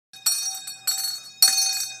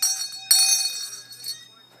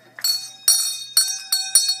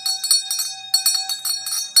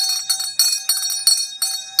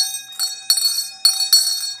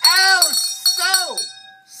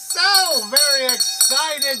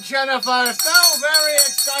excited, Jennifer. So very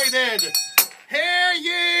excited. Hear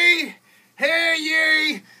ye, hear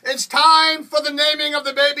ye. It's time for the naming of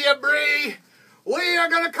the baby of Bree. We are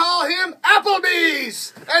going to call him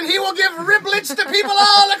Applebee's, and he will give riblets to people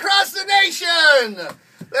all across the nation.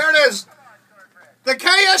 There it is. The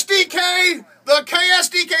Ksdk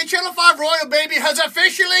Channel 5 Royal Baby has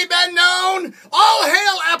officially been known. All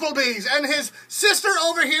hail Applebee's and his sister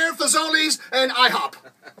over here, Fazoli's and IHOP.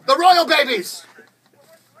 The Royal Babies.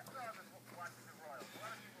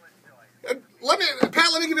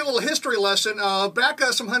 Pat, let me give you a little history lesson. Back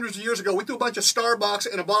some hundreds of years ago, we threw a bunch of Starbucks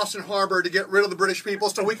in a Boston Harbor to get rid of the British people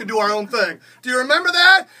so we could do our own thing. Do you remember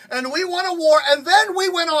that? And we won a war, and then we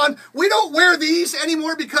went on. We don't wear these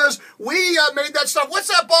anymore because we made that stuff. What's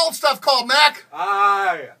that bald stuff called, Mac?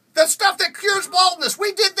 The stuff that cures baldness.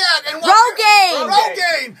 We did that. And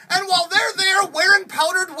Rogaine. And while they're there wearing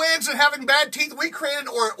powdered wigs and having bad teeth, we created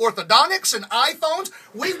orthodontics and iPhones.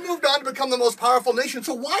 We've moved on to become the most powerful nation.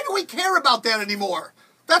 So why do we care about that anymore?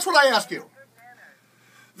 That's what I ask you.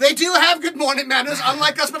 They do have good morning manners,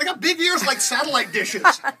 unlike us, but they got big ears like satellite dishes.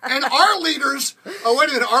 And our leaders, oh wait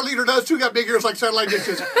a minute, our leader does too, got big ears like satellite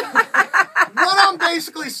dishes. What I'm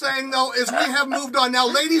basically saying, though, is we have moved on. Now,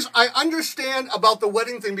 ladies, I understand about the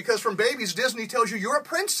wedding thing because from babies, Disney tells you you're a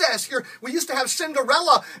princess. We used to have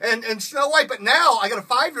Cinderella and Snow White, but now I got a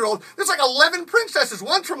 5-year-old. There's like 11 princesses.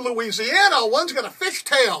 One's from Louisiana. One's got a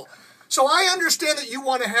fishtail. So I understand that you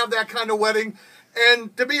want to have that kind of wedding.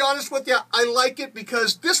 And to be honest with you, I like it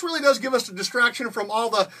because this really does give us a distraction from all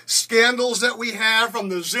the scandals that we have, from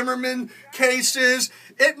the Zimmerman cases.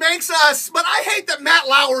 It makes us, but I hate that Matt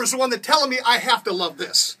Lauer is the one that's telling me I have to love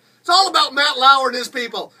this. It's all about Matt Lauer and his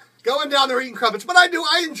people going down there eating crumpets. But I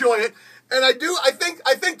enjoy it. And I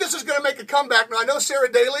think this is going to make a comeback. Now, I know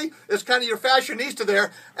Sarah Daly is kind of your fashionista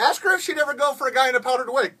there. Ask her if she'd ever go for a guy in a powdered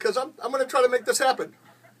wig, because I'm going to try to make this happen.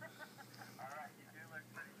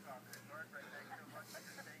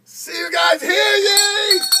 See you guys, hear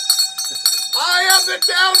ye! I am the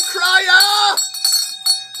town crier!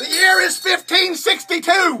 The year is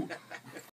 1562!